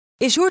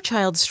Is your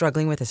child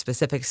struggling with a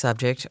specific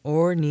subject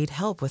or need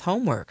help with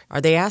homework?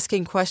 Are they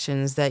asking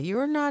questions that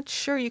you're not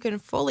sure you can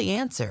fully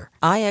answer?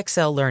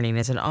 IXL Learning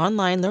is an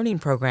online learning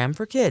program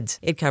for kids.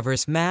 It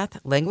covers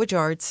math, language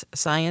arts,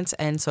 science,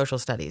 and social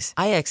studies.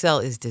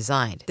 IXL is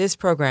designed. This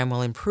program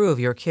will improve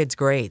your kids'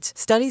 grades.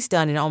 Studies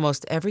done in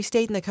almost every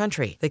state in the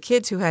country. The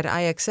kids who had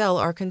IXL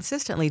are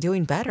consistently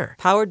doing better.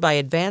 Powered by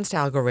advanced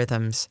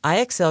algorithms,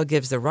 IXL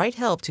gives the right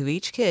help to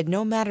each kid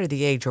no matter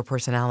the age or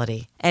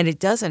personality. And it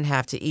doesn't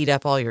have to eat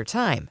up all your time.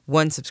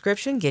 One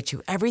subscription gets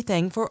you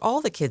everything for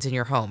all the kids in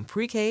your home,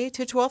 pre-K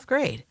to 12th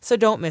grade. So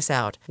don't miss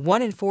out.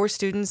 1 in 4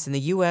 students in the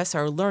U.S.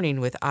 are learning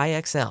with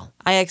IXL.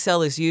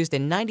 IXL is used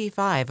in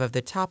 95 of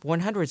the top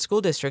 100 school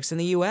districts in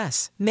the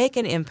U.S. Make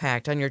an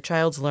impact on your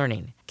child's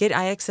learning. Get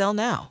IXL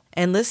now.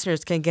 And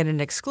listeners can get an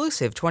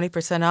exclusive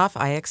 20% off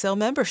IXL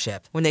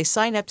membership when they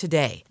sign up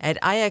today at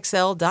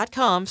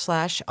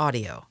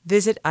IXL.com/audio.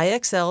 Visit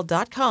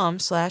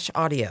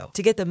IXL.com/audio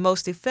to get the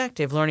most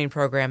effective learning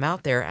program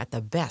out there at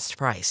the best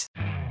price.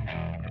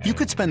 You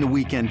could spend the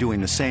weekend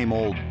doing the same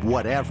old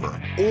whatever,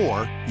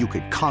 or you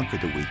could conquer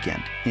the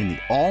weekend in the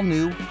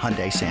all-new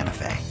Hyundai Santa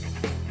Fe.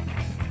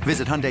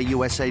 Visit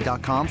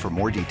HyundaiUSA.com for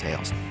more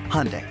details.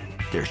 Hyundai,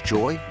 there's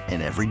joy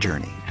in every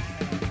journey.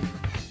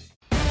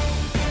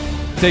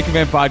 Take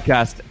Command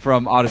podcast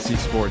from Odyssey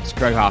Sports.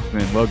 Greg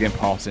Hoffman, Logan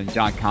Paulson,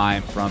 John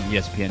Keim from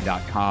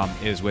ESPN.com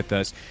is with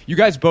us. You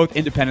guys both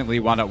independently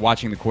wound up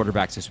watching the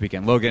quarterbacks this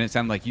weekend. Logan, it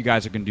sounded like you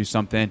guys are going to do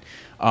something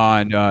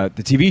on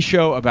the TV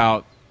show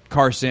about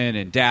Carson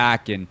and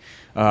Dak and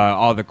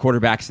all the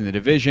quarterbacks in the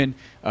division.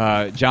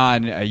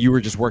 John, you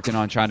were just working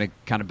on trying to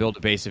kind of build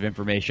a base of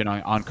information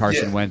on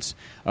Carson Wentz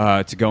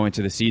to go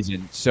into the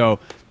season. So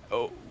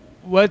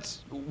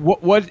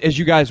what as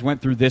you guys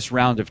went through this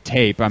round of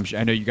tape, I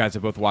know you guys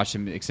have both watched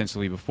him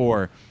extensively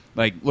before.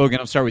 Like, Logan,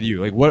 I'll start with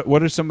you. Like,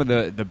 what are some of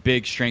the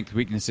big strength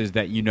weaknesses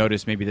that you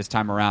noticed maybe this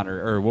time around,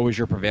 or what was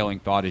your prevailing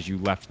thought as you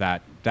left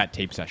that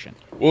tape session?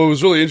 Well, it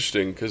was really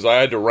interesting because I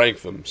had to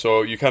rank them.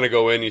 So you kind of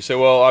go in, and you say,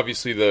 well,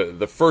 obviously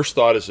the first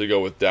thought is to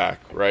go with Dak,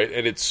 right?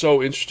 And it's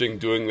so interesting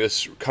doing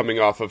this coming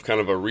off of kind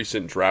of a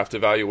recent draft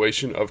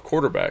evaluation of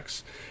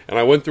quarterbacks. And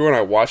I went through and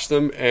I watched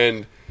them,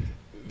 and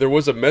there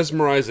was a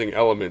mesmerizing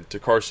element to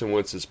Carson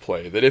Wentz's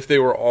play that if they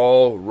were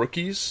all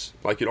rookies,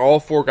 like all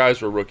 4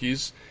 guys were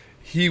rookies,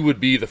 he would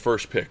be the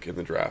first pick in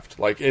the draft.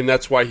 Like, and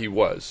that's why he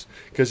was,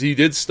 because he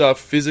did stuff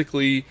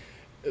physically,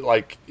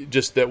 like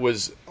just that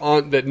was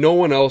on that no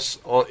one else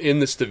in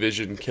this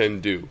division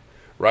can do,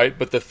 right?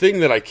 But the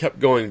thing that I kept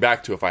going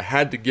back to, if I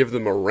had to give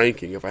them a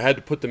ranking, if I had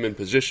to put them in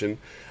position,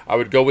 I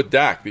would go with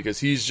Dak, because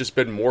he's just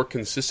been more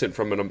consistent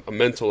from a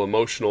mental,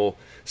 emotional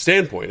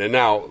standpoint. And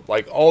now,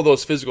 like, all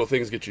those physical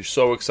things get you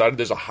so excited.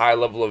 There's a high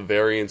level of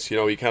variance. You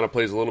know, he kind of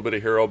plays a little bit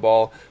of hero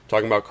ball. I'm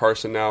talking about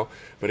Carson now.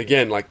 But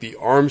again, like the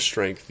arm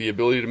strength, the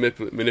ability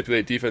to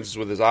manipulate defenses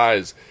with his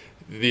eyes,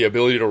 the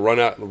ability to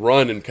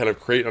run and kind of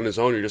create on his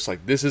own. You're just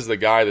like, this is the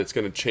guy that's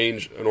going to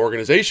change an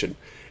organization.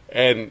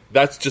 And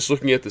that's just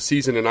looking at the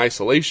season in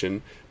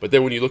isolation. But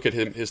then when you look at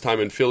his time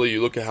in Philly, you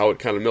look at how it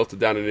kind of melted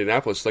down in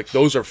Indianapolis. Like,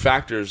 those are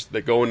factors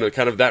that go into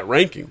kind of that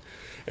ranking.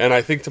 And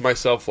I think to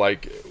myself,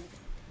 like,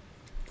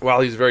 while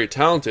he's very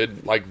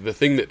talented, like, the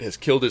thing that has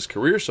killed his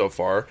career so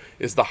far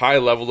is the high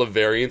level of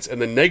variance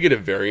and the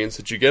negative variance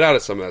that you get out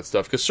of some of that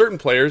stuff. Because certain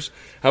players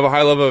have a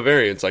high level of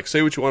variance. Like,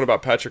 say what you want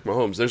about Patrick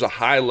Mahomes. There's a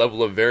high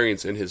level of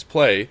variance in his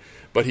play,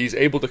 but he's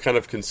able to kind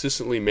of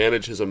consistently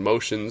manage his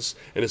emotions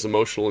and his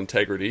emotional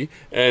integrity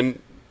and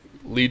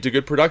lead to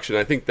good production.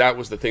 I think that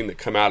was the thing that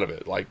come out of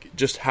it, like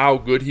just how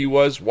good he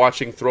was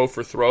watching throw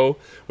for throw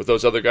with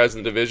those other guys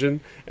in the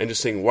division and just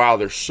saying, wow,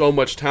 there's so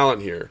much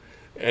talent here,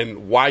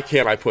 and why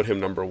can't I put him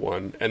number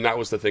 1? And that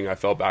was the thing I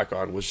fell back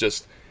on, was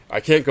just I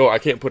can't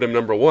put him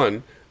number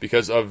 1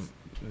 because of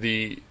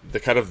the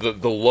kind of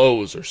the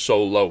lows are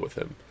so low with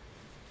him.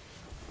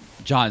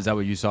 John, is that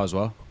what you saw as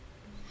well?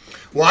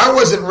 Well, I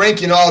wasn't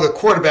ranking all the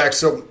quarterbacks,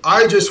 so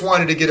I just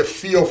wanted to get a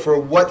feel for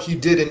what he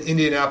did in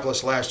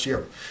Indianapolis last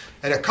year.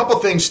 And a couple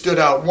things stood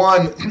out.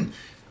 One,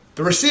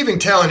 the receiving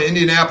talent in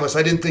Indianapolis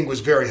I didn't think was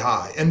very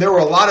high. And there were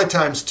a lot of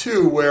times,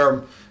 too,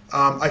 where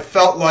I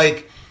felt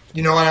like,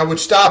 you know, and I would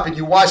stop and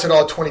you watch it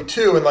all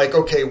 22 and like,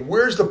 okay,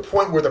 where's the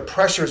point where the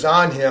pressure's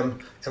on him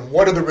and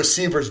what are the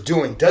receivers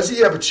doing? Does he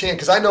have a chance?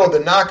 Because I know the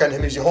knock on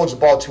him is he holds the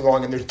ball too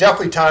long, and there's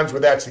definitely times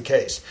where that's the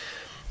case.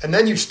 And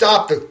then you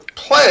stop the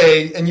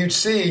play and you'd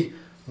see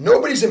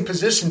nobody's in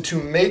position to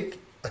make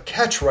a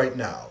catch right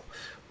now.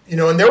 You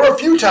know, and there were a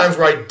few times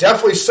where I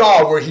definitely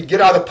saw where he'd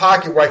get out of the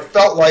pocket where I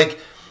felt like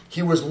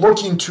he was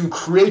looking to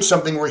create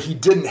something where he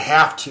didn't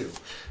have to.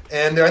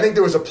 And I think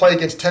there was a play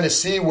against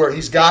Tennessee where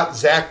he's got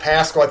Zach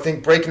Pascal, I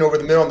think, breaking over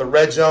the middle in the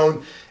red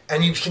zone.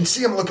 And you can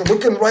see him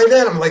looking right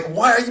at him, like,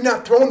 why are you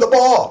not throwing the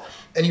ball?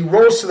 And he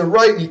rolls to the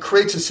right and he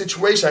creates a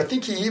situation. I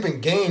think he even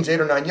gains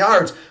 8 or 9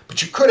 yards,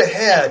 but you could have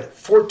had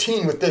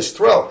 14 with this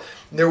throw.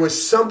 And there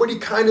was somebody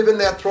kind of in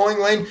that throwing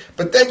lane,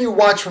 but then you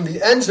watch from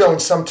the end zone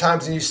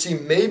sometimes and you see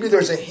maybe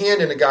there's a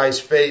hand in a guy's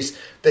face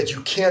that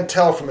you can't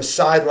tell from a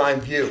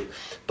sideline view.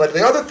 But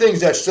the other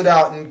things that stood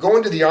out, and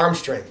going to the arm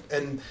strength,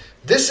 and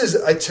This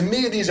is, to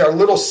me, these are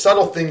little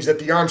subtle things that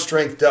the arm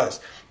strength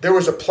does. There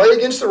was a play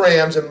against the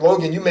Rams, and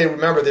Logan, you may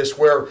remember this,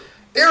 where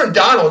Aaron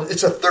Donald,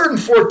 it's a 3rd and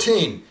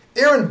 14.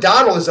 Aaron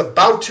Donald is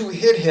about to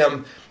hit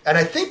him, and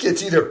I think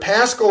it's either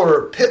Pascal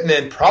or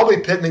Pittman, probably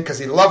Pittman because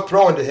he loved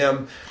throwing to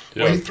him.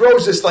 Yeah. When he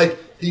throws this, like,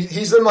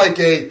 he's in like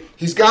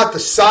he's got the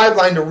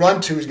sideline to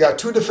run to. He's got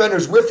 2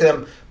 defenders with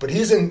him, but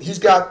he's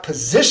got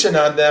position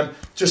on them.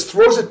 Just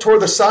throws it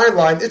toward the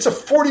sideline. It's a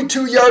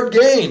 42-yard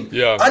gain.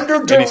 Yeah.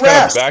 Under duress. And he's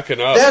kind of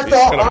backing up. That's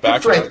the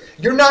arm strength.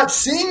 You're not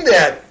seeing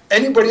that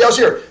anybody else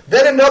here.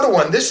 Then another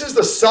one. This is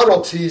the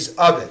subtleties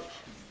of it.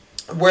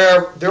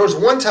 Where there was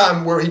one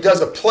time where he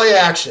does a play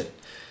action.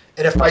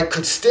 And if I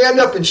could stand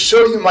up and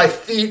show you my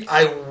feet,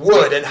 I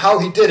would, and how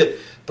he did it.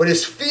 But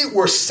his feet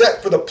were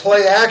set for the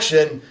play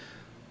action,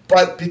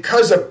 but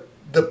because of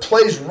the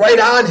play's right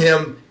on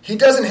him, he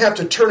doesn't have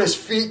to turn his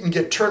feet and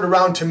get turned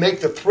around to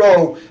make the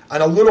throw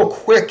on a little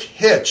quick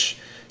hitch.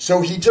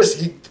 So he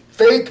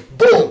fake,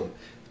 boom,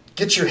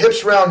 get your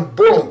hips around,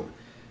 boom.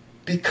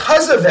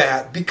 Because of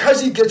that,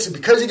 because he gets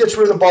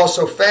rid of the ball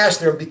so fast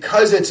there,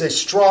 because it's a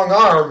strong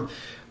arm,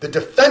 the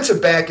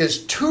defensive back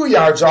is 2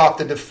 yards off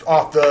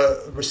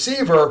the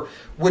receiver,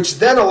 which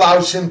then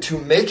allows him to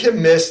make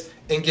him miss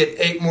and get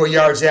 8 more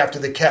yards after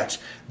the catch.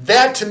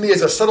 That, to me,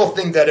 is a subtle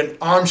thing that an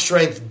arm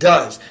strength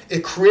does.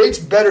 It creates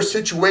better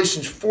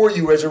situations for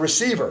you as a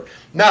receiver.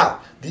 Now,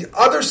 the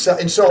other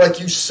side, and so like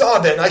you saw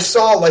that, and I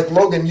saw like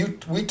Logan,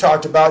 we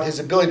talked about his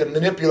ability to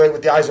manipulate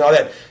with the eyes and all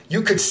that.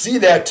 You could see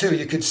that too.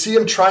 You could see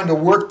him trying to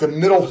work the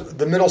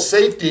middle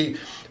safety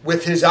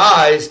with his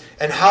eyes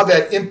and how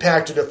that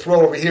impacted a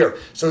throw over here.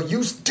 So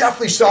you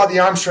definitely saw the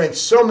arm strength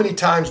so many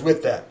times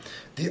with that.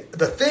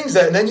 The things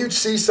that, and then you'd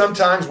see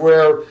sometimes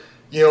where,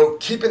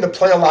 keeping the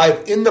play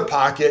alive in the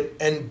pocket,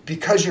 and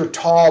because you're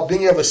tall,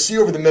 being able to see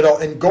over the middle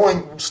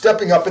and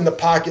stepping up in the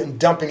pocket and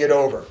dumping it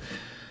over.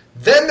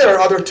 Then there are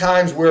other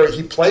times where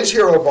he plays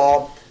hero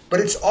ball, but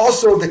it's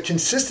also the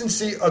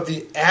consistency of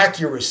the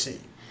accuracy.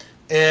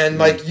 And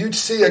like you'd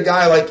see a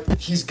guy like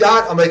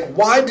I'm like,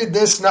 why did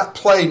this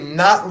not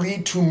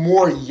lead to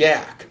more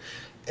yak?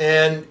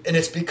 And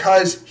it's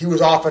because he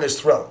was off on his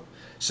throw.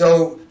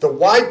 So the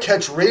wide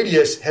catch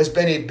radius has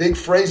been a big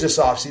phrase this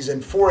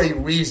offseason for a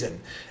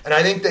reason. And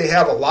I think they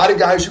have a lot of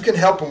guys who can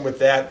help them with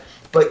that,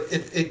 but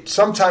it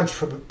sometimes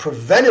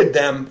prevented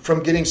them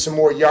from getting some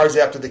more yards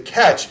after the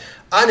catch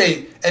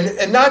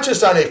and not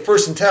just on a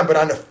 1st and 10, but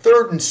on a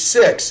 3rd and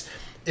 6.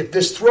 If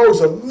this throws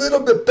a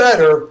little bit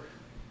better,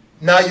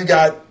 now you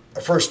got a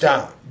 1st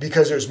down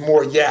because there's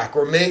more yak,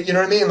 or you know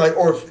what I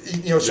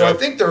mean? So I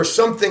think there are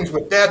some things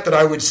with that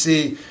I would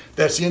see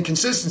that's the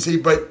inconsistency,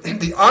 but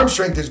the arm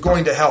strength is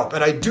going to help.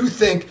 And I do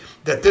think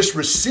that this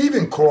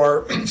receiving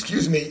core,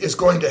 is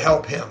going to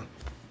help him.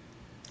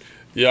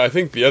 Yeah, I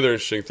think the other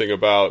interesting thing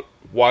about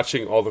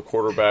watching all the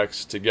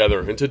quarterbacks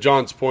together, and to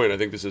John's point, I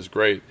think this is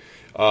great,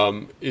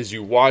 is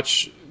you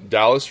watch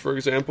Dallas, for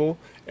example,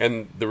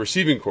 and the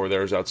receiving core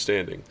there is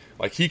outstanding.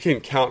 Like, he can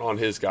count on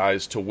his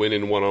guys to win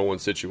in one-on-one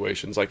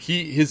situations. Like,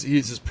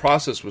 his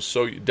process was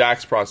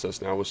Dak's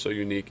process now was so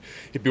unique.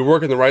 He'd be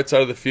working the right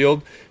side of the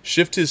field,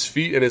 shift his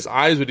feet, and his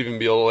eyes would even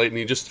be a little late, and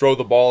he'd just throw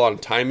the ball on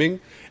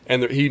timing,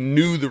 and he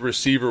knew the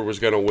receiver was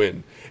going to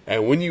win.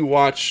 And when you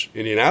watch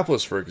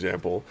Indianapolis, for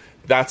example,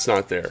 that's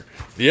not there.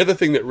 The other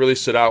thing that really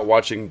stood out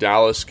watching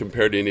Dallas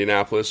compared to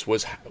Indianapolis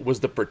was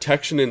the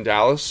protection in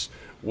Dallas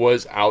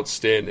was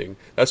outstanding.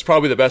 That's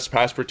probably the best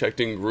pass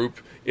protecting group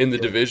in the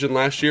division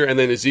last year. And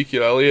then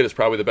Ezekiel Elliott is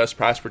probably the best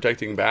pass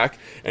protecting back.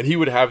 And he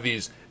would have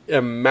these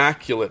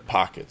immaculate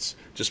pockets,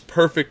 just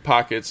perfect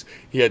pockets.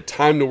 He had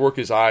time to work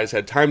his eyes,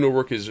 had time to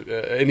work his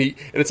and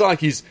it's not like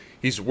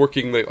he's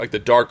working like the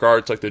dark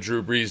arts, like the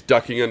Drew Brees,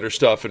 ducking under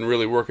stuff and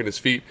really working his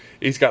feet.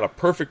 He's got a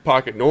perfect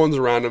pocket. No one's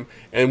around him.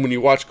 And when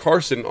you watch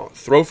Carson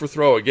throw for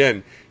throw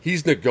again,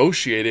 he's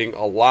negotiating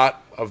a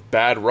lot of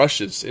bad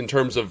rushes in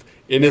terms of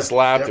in his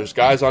lap. There's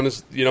guys on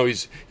his,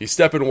 he's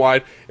stepping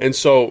wide. And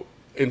so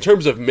in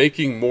terms of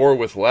making more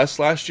with less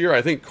last year,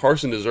 I think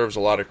Carson deserves a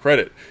lot of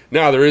credit.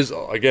 Now, there's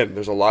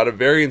a lot of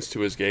variance to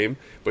his game,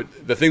 but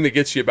the thing that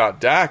gets you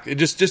about Dak,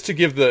 just to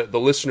give the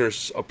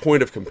listeners a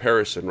point of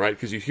comparison, right?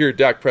 Because you hear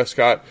Dak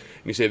Prescott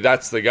and you say,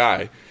 that's the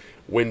guy.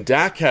 When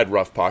Dak had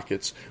rough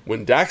pockets,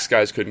 when Dak's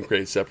guys couldn't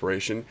create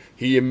separation,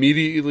 he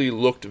immediately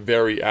looked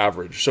very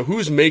average. So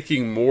who's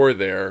making more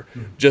there?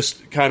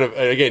 Just kind of,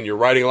 again, you're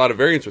riding a lot of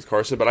variance with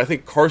Carson, but I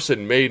think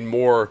Carson made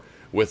more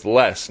with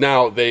less.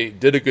 Now, they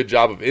did a good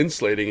job of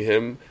insulating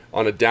him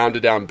on a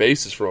down-to-down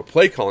basis from a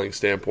play-calling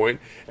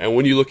standpoint, and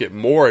when you look at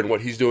Moore and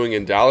what he's doing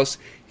in Dallas,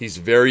 he's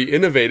very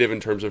innovative in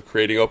terms of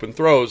creating open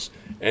throws,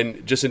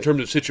 and just in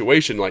terms of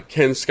situation, like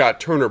Ken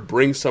Scott Turner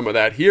brings some of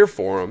that here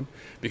for him,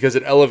 because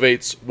it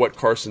elevates what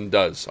Carson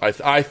does,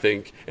 I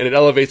think, and it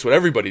elevates what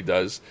everybody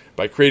does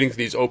by creating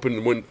these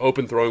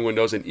open throwing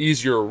windows and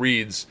easier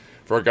reads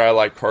for a guy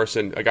like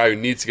Carson, a guy who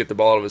needs to get the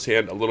ball out of his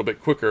hand a little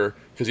bit quicker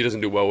because he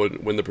doesn't do well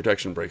when the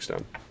protection breaks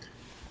down.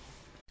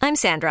 I'm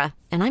Sandra,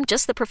 and I'm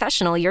just the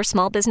professional your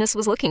small business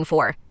was looking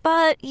for.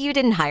 But you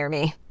didn't hire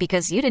me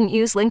because you didn't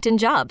use LinkedIn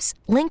Jobs.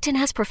 LinkedIn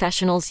has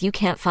professionals you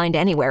can't find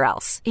anywhere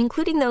else,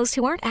 including those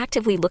who aren't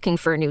actively looking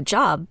for a new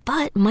job,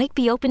 but might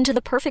be open to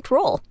the perfect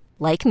role,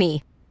 like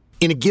me.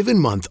 In a given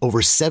month, over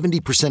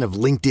 70% of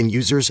LinkedIn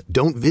users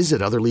don't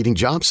visit other leading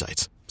job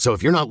sites. So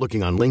if you're not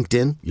looking on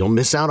LinkedIn, you'll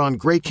miss out on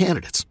great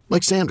candidates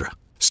like Sandra.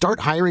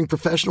 Start hiring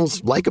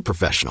professionals like a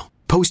professional.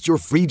 Post your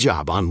free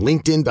job on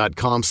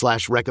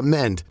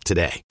linkedin.com/recommend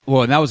today.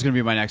 Well, and that was going to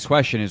be my next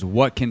question is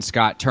what can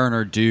Scott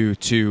Turner do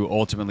to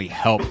ultimately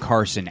help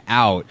Carson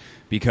out?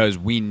 Because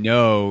we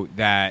know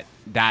that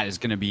is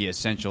going to be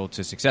essential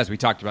to success. We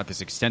talked about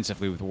this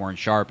extensively with Warren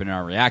Sharp in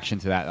our reaction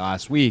to that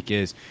last week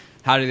is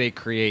how do they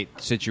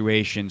create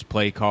situations,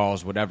 play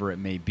calls, whatever it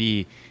may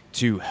be,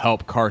 to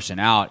help Carson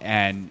out,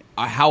 and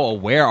how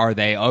aware are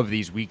they of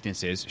these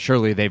weaknesses?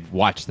 Surely they've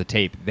watched the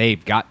tape.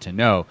 They've got to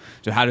know.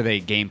 So how do they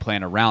game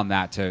plan around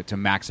that to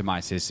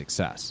maximize his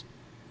success?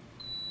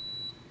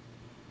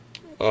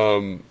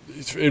 In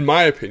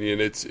my opinion,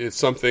 it's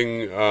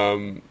something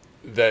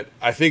that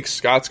I think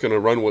Scott's going to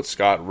run what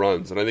Scott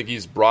runs, and I think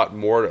he's brought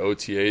more to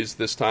OTAs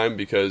this time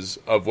because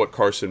of what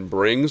Carson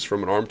brings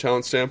from an arm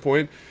talent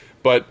standpoint.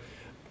 But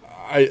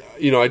I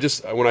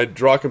when I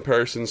draw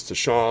comparisons to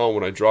Sean,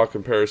 when I draw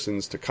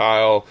comparisons to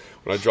Kyle,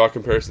 when I draw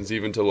comparisons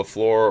even to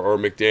LaFleur or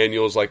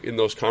McDaniels, like in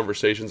those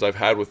conversations I've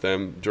had with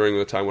them during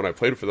the time when I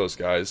played for those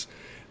guys,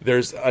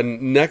 there's a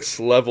next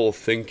level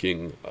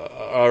thinking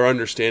or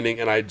understanding,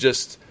 and I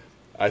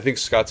think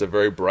Scott's a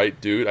very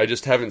bright dude. I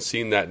just haven't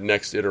seen that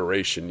next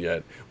iteration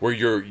yet, where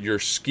you're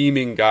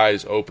scheming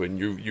guys open,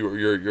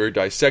 you're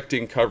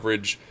dissecting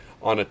coverage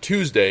on a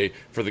Tuesday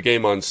for the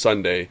game on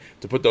Sunday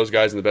to put those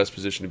guys in the best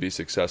position to be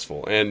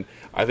successful. And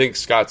I think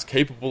Scott's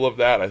capable of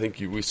that. I think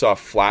we saw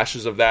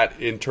flashes of that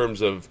in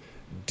terms of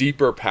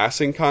deeper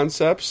passing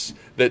concepts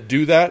that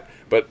do that.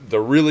 But the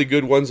really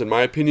good ones, in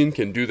my opinion,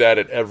 can do that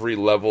at every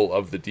level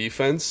of the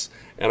defense.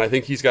 And I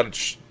think he's got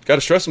to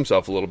stress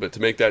himself a little bit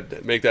to make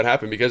that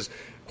happen because,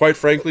 quite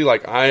frankly,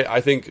 like I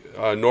think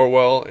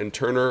Norwell and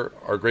Turner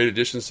are great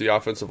additions to the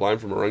offensive line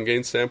from a run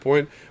game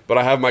standpoint, but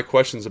I have my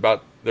questions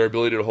about their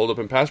ability to hold up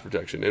in pass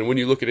protection. And when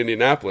you look at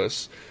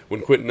Indianapolis,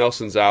 when Quentin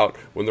Nelson's out,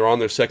 when they're on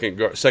their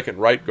second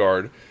right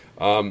guard,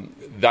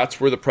 that's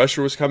where the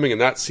pressure was coming,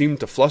 and that seemed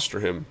to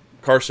fluster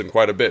Carson,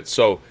 quite a bit.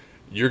 So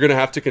you're going to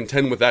have to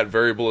contend with that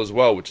variable as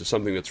well, which is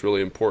something that's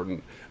really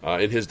important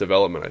in his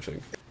development, I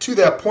think. To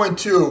that point,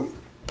 too,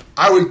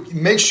 I would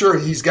make sure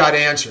he's got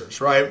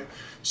answers, right?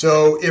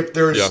 So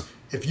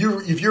if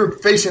you're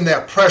facing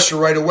that pressure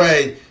right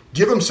away,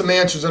 give him some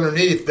answers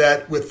underneath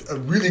that with a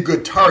really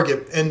good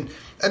target. And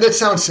that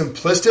sounds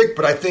simplistic,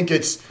 but I think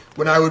it's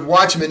when I would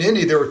watch him in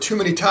Indy, there were too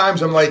many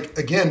times I'm like,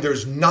 again,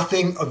 there's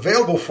nothing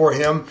available for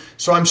him.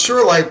 So I'm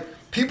sure like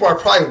people are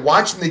probably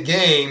watching the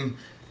game.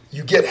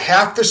 You get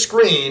half the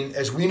screen,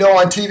 as we know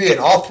on TV, and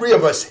all three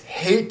of us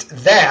hate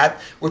that,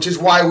 which is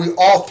why we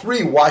all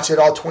three watch it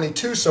all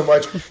 22 so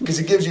much, because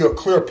it gives you a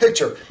clear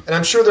picture. And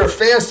I'm sure there are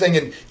fans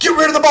thinking, get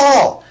rid of the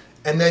ball.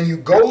 And then you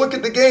go look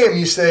at the game and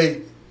you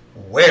say,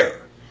 where?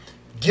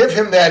 Give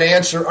him that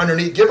answer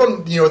underneath. Give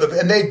him,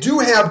 and they do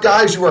have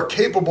guys who are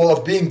capable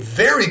of being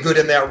very good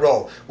in that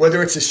role,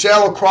 whether it's a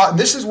shallow cross. And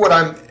this is what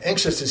I'm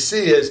anxious to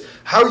see is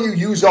how you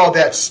use all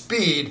that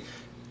speed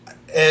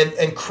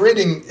and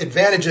creating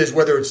advantages,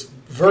 whether it's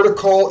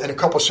vertical and a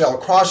couple shallow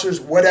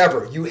crossers,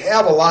 whatever. You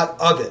have a lot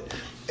of it.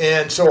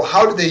 And so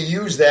how do they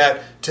use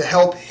that to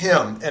help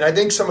him? And I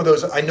think some of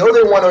those, I know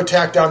they want to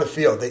attack down the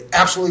field. They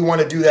absolutely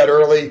want to do that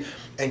early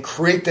and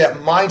create that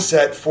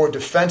mindset for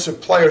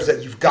defensive players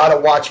that you've got to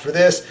watch for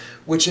this,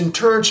 which in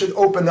turn should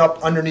open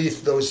up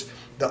underneath the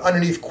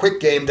underneath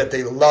quick game that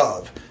they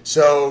love.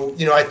 So,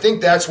 I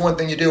think that's one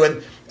thing you do.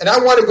 And I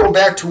want to go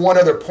back to one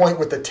other point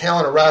with the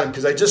talent around him,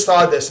 because I just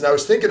thought of this, and I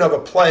was thinking of a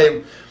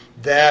play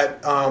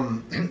that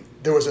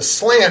there was a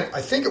slant.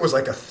 I think it was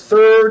like a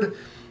third.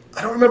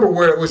 I don't remember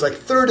where it was, like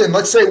third and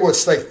let's say it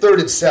was like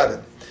 3rd and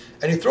 7.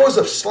 And he throws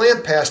a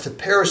slant pass to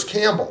Paris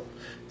Campbell.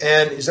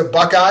 And he's a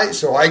Buckeye,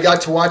 so I got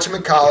to watch him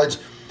in college.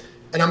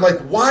 And I'm like,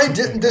 why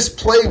didn't this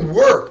play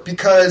work?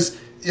 Because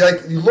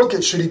you look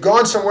at, should he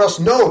gone somewhere else?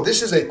 No,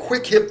 this is a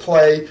quick hit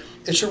play.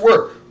 It should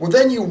work. Well,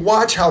 then you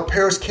watch how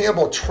Paris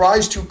Campbell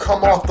tries to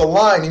come off the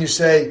line, and you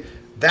say,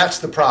 that's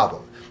the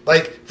problem.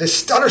 Like, the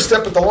stutter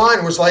step at the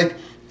line was like,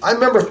 I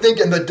remember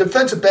thinking the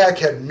defensive back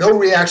had no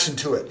reaction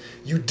to it.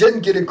 You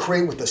didn't get it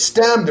create with the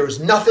stem. There was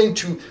nothing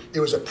it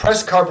was a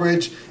press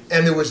coverage,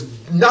 and there was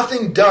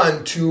nothing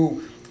done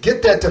to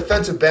get that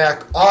defensive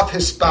back off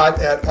his spot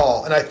at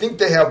all. And I think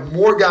they have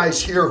more guys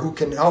here who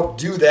can help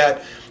do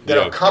that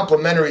are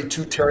complementary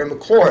to Terry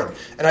McLaurin.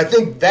 And I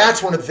think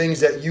that's one of the things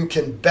that you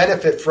can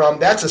benefit from.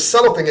 That's a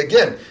subtle thing.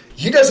 Again,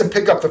 he doesn't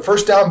pick up the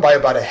first down by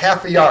about a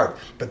half a yard,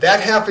 but that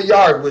half a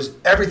yard was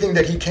everything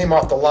that he came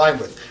off the line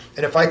with.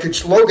 And if I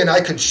could, Logan,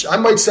 I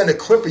might send a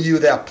clip of you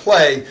that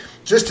play,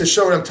 just to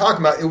show what I'm talking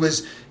about, it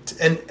was,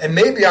 and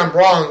maybe I'm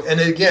wrong, and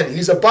again,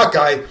 he's a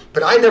Buckeye,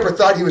 but I never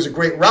thought he was a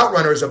great route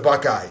runner as a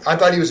Buckeye. I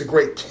thought he was a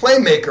great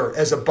playmaker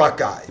as a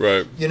Buckeye.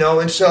 Right.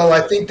 And so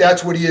I think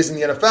that's what he is in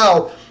the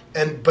NFL,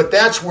 but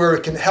that's where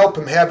it can help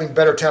him having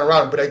better talent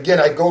around him. But again,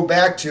 I go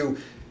back to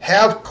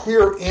have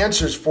clear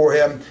answers for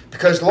him,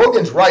 because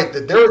Logan's right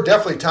that there are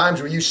definitely times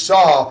where you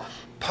saw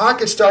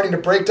pockets starting to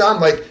break down,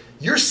 like,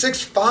 you're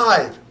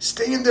 6'5",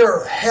 stay in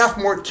there half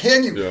more,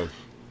 can you? Yeah.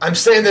 I'm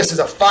saying this as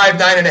a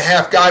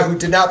 5'9.5" guy who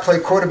did not play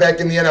quarterback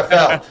in the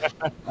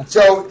NFL.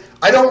 So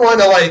I don't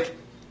want to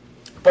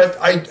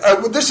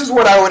but this is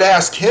what I would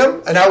ask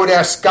him, and I would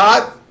ask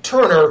Scott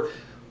Turner,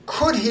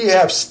 could he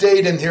have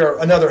stayed in here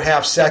another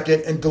half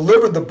second and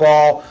delivered the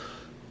ball?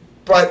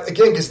 But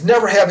again, because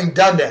never having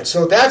done that.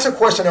 So that's a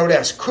question I would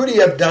ask. Could he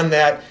have done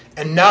that?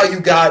 And now you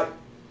got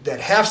that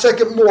half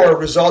second more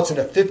results in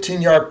a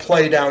 15-yard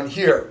play down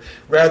here,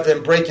 rather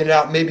than breaking it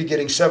out, maybe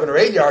getting 7 or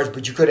 8 yards,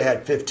 but you could have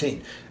had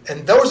 15.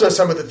 And those are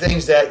some of the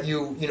things that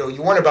you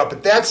wonder about.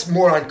 But that's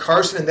more on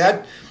Carson, and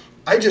that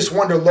I just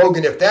wonder,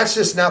 Logan, if that's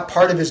just not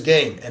part of his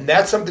game, and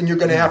that's something you're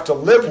going to have to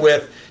live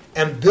with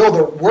and build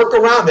a work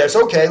around that. It's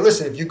okay,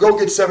 listen, if you go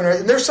get 7 or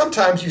 8, and there's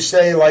sometimes you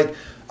say, like,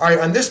 all right,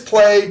 on this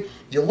play,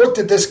 you looked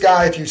at this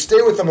guy. If you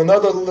stay with him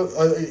another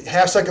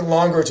half second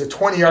longer, it's a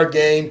 20-yard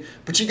gain.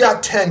 But you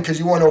got 10 because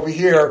you went over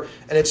here,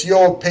 and it's the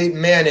old Peyton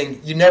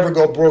Manning. You never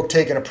go broke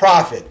taking a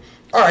profit.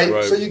 All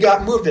right, so you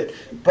got moved it.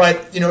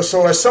 But,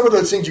 so as some of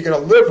those things you're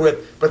going to live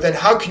with, but then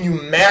how can you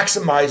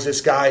maximize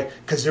this guy?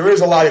 Because there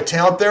is a lot of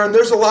talent there, and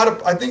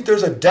I think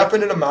there's a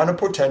definite amount of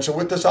potential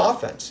with this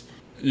offense.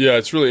 Yeah,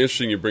 it's really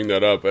interesting you bring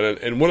that up.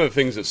 And one of the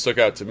things that stuck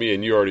out to me,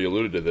 and you already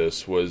alluded to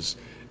this, was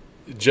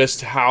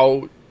just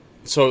how –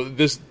 so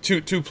this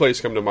two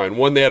plays come to mind.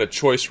 One, they had a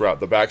choice route.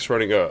 The back's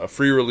running a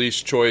free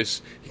release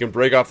choice. He can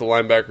break off the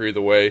linebacker either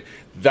way.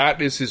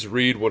 That is his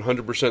read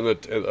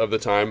 100% of the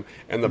time,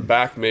 and the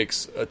back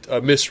makes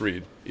a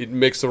misread. It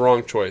makes the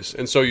wrong choice.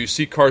 And so you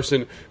see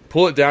Carson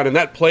pull it down, and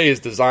that play is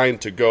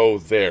designed to go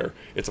there.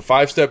 It's a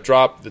 5-step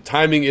drop. The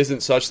timing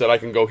isn't such that I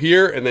can go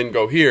here and then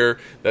go here,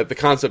 that the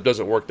concept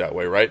doesn't work that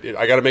way, right?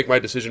 I got to make my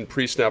decision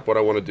pre-snap what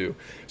I want to do.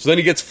 So then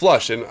he gets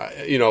flushed, and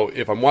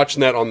if I'm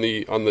watching that on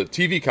the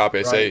TV copy,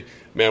 I say,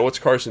 man, what's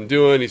Carson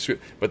doing?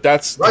 But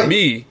that's, to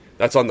me,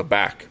 that's on the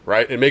back,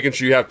 right? And making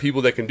sure you have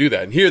people that can do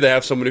that. And here they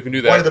have someone who can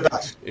do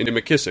that into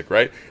McKissick,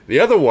 right?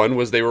 The other one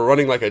was they were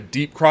running like a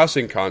deep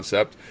crossing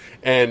concept,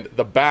 and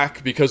the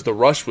back, because the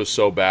rush was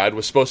so bad,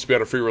 was supposed to be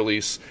on a free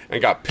release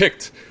and got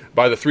picked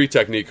by the 3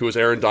 technique, who was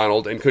Aaron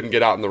Donald, and couldn't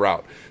get out in the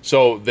route.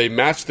 So they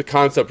matched the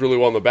concept really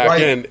well in the back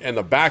end, and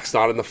the back's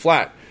not in the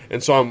flat.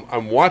 And so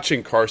I'm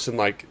watching Carson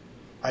like,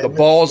 the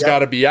ball's got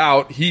to be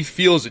out. He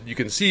feels it. You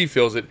can see he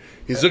feels it.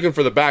 He's looking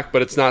for the back,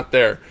 but it's not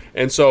there.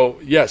 And so,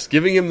 yes,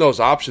 giving him those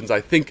options, I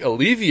think,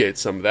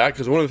 alleviates some of that.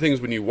 Because one of the things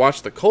when you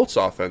watch the Colts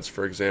offense,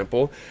 for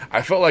example,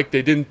 I felt like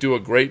they didn't do a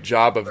great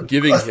job of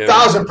giving him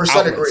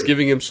 1,000% agree.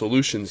 Giving him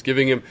solutions,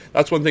 giving him.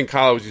 That's one thing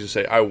Kyle always used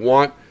to say. I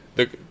want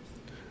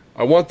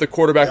the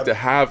quarterback to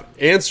have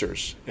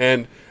answers.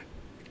 And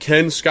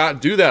can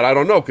Scott do that? I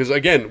don't know. Because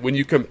again, when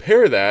you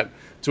compare that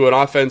to an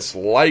offense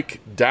like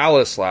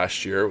Dallas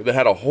last year that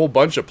had a whole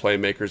bunch of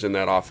playmakers in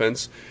that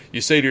offense, you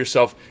say to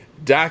yourself,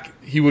 Dak,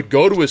 he would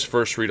go to his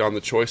first read on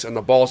the choice, and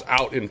the ball's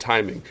out in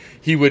timing.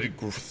 He would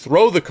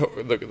throw the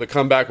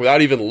comeback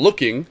without even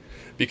looking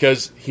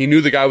because he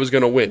knew the guy was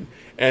going to win.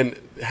 And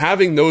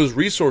having those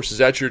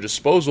resources at your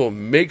disposal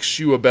makes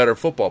you a better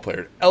football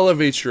player. It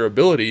elevates your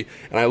ability.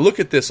 And I look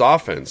at this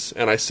offense,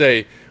 and I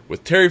say,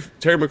 with Terry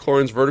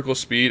McLaurin's vertical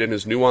speed and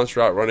his nuanced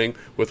route running,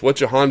 with what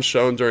Jahan's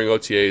shown during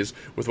OTAs,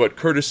 with what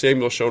Curtis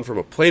Samuel's shown from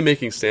a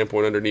playmaking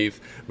standpoint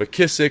underneath,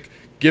 McKissick,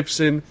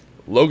 Gibson,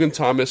 Logan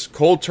Thomas,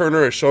 Cole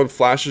Turner has shown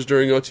flashes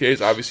during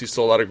OTAs. Obviously,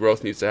 still a lot of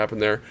growth needs to happen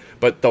there.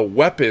 But the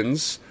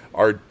weapons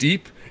are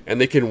deep,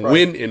 and they can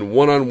win in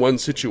one-on-one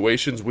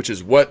situations, which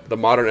is what the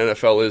modern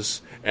NFL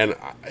is. And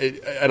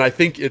I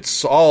think it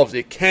solves.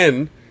 It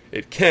can,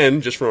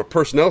 just from a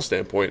personnel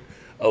standpoint,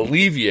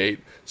 alleviate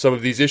some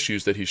of these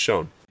issues that he's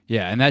shown.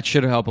 Yeah, and that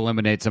should help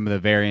eliminate some of the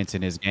variance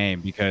in his game,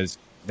 because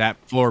that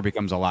floor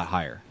becomes a lot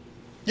higher.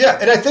 Yeah,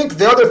 and I think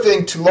the other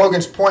thing, to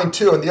Logan's point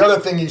too, and the other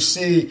thing you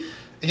see,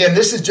 again,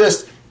 this is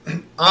just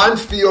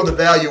on-field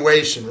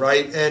evaluation,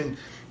 right? And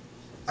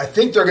I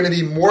think there are going to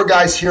be more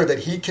guys here that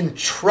he can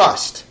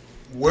trust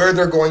where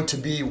they're going to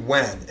be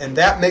when, and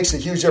that makes a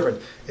huge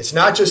difference. It's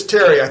not just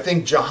Terry. I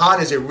think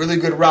Jahan is a really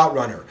good route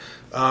runner.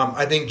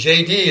 I think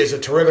JD is a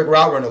terrific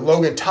route runner.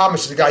 Logan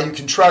Thomas is a guy you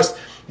can trust,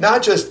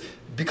 not just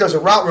because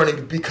of route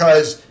running,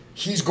 because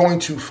he's going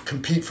to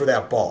compete for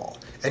that ball.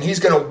 And he's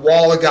going to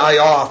wall a guy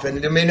off,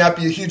 and it may not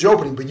be a huge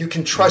opening, but you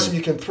can trust that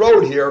you can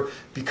throw it here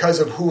because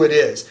of who it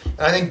is.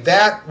 And I think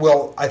that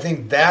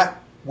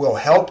will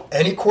help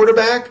any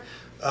quarterback.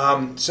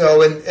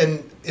 So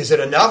is it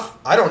enough?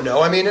 I don't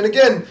know. I mean, and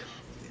again,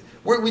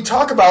 we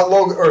talk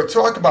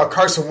about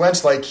Carson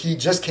Wentz like he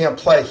just can't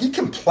play. He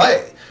can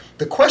play.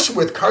 The question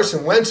with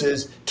Carson Wentz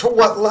is, to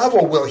what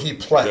level will he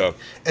play? Yeah.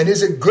 And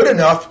is it good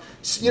enough?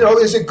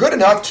 Is it good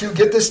enough to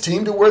get this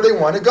team to where they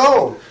want to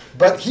go?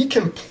 but he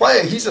can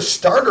play. He's a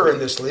starter in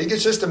this league.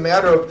 It's just a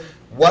matter of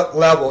what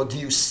level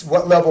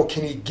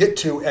can he get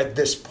to at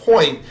this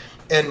point,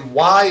 and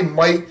why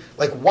might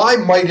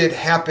it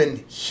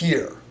happen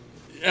here?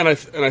 And I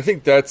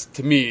think that's,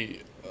 to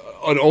me,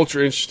 an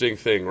ultra interesting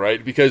thing,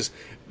 right? Because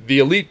the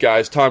elite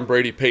guys, Tom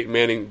Brady, Peyton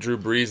Manning, Drew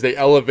Brees, they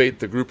elevate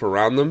the group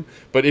around them.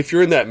 But if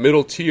you're in that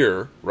middle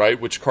tier, right,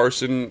 which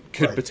Carson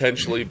could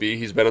potentially be,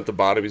 he's been at the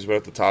bottom, he's been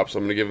at the top, so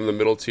I'm going to give him the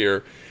middle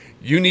tier.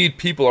 You need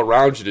people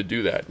around you to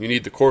do that. You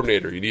need the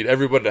coordinator. You need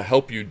everybody to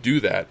help you do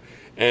that.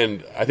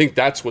 And I think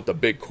that's what the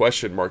big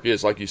question mark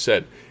is. Like you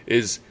said,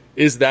 is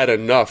that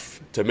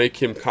enough to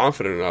make him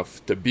confident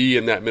enough to be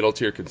in that middle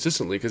tier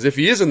consistently? Because if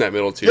he is in that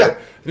middle tier,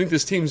 I think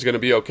this team's going to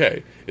be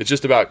okay. It's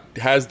just about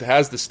has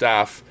the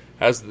staff,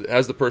 has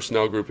the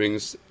personnel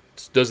groupings,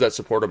 does that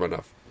support him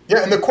enough?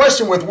 Yeah, and the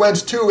question with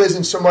Wentz, too,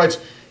 isn't so much,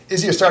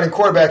 is he a starting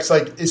quarterback? It's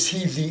like, is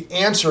he the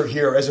answer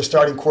here as a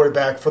starting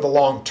quarterback for the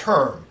long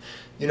term?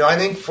 I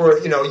think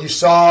you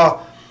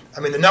saw,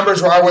 the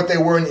numbers are what they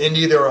were in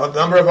Indy. There were a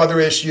number of other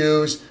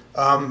issues.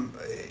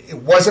 It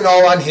wasn't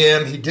all on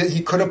him. He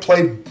definitely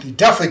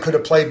could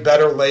have played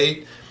better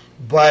late.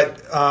 But,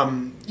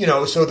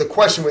 so the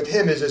question with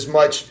him is as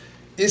much,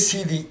 is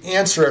he the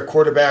answer at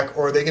quarterback,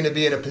 or are they going to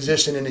be in a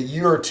position in a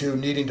year or two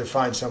needing to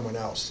find someone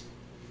else?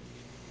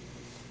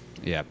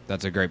 Yeah,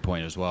 that's a great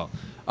point as well.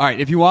 All right,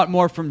 if you want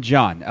more from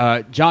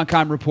John, John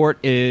Keim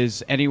Report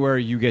is anywhere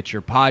you get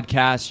your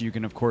podcasts. You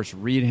can, of course,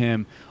 read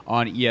him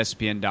on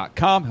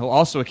ESPN.com. He'll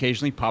also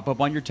occasionally pop up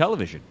on your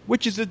television,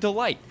 which is a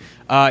delight.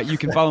 You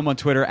can follow him on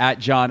Twitter at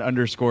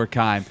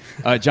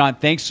John_Keim. John,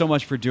 thanks so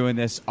much for doing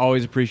this.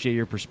 Always appreciate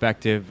your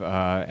perspective,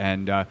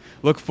 and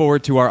look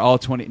forward to our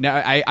All-20.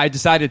 Now, I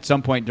decided at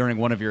some point during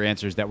one of your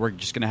answers that we're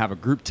just going to have a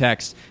group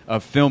text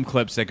of film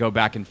clips that go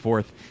back and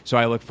forth, so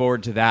I look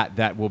forward to that.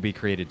 That will be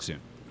created soon.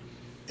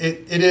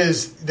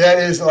 That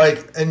is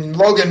like, and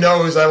Logan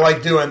knows I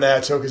like doing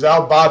that, so because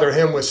I'll bother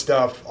him with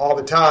stuff all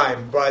the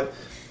time, but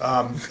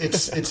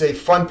it's a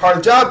fun part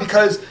of the job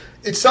because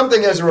it's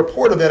something as a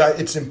reporter that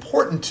it's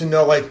important to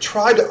know, like,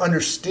 try to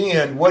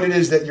understand what it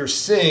is that you're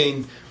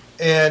seeing,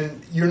 and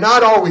you're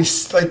not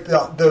always, like,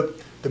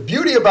 the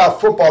beauty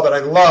about football that I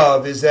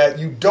love is that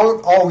you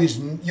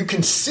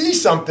can see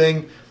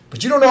something,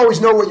 but you don't always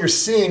know what you're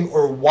seeing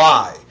or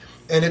why,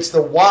 and it's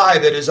the why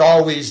that is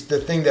always the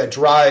thing that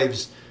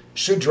drives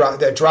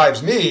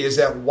me, is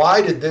that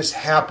why did this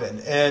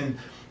happen? And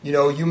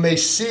you may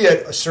see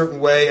it a certain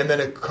way, and then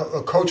a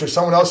coach or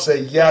someone else say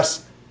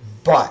yes,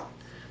 but,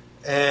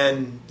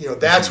 and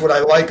that's what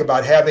I like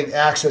about having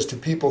access to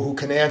people who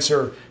can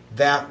answer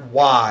that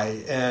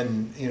why.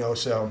 And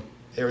so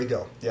there we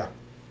go. Yeah.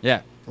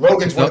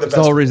 Logan's one of the best. That's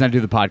the whole reason I do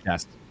the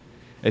podcast.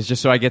 It's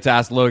just so I get to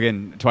ask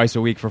Logan twice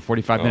a week for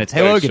 45 minutes.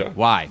 Hey, Logan, Sean.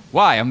 Why?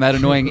 I'm that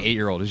annoying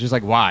 8-year-old. It's just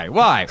like, why?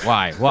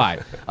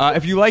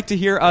 If you like to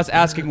hear us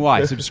asking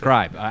why,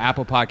 subscribe.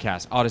 Apple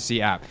Podcasts,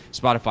 Odyssey app,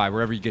 Spotify,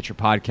 wherever you get your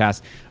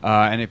podcasts.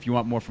 And if you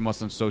want more from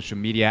us on social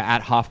media,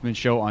 at Hoffman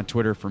Show on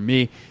Twitter for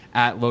me,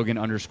 at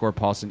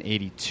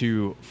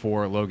Logan_Paulson82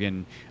 for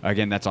Logan.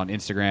 Again, that's on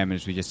Instagram. And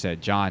as we just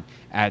said, John,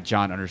 at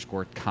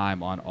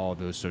John_Keim on all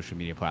those social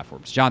media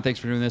platforms. John,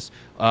 thanks for doing this.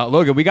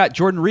 Logan, we got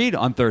Jordan Reed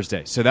on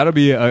Thursday, so that'll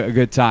be a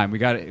good time. We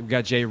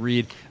got Jay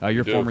Reed,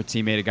 your former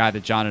teammate, a guy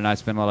that John and I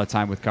spent a lot of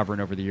time with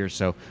covering over the years.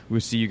 So we'll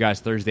see you guys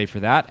Thursday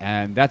for that.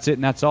 And that's it,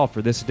 and that's all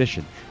for this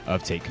edition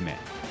of Take Command.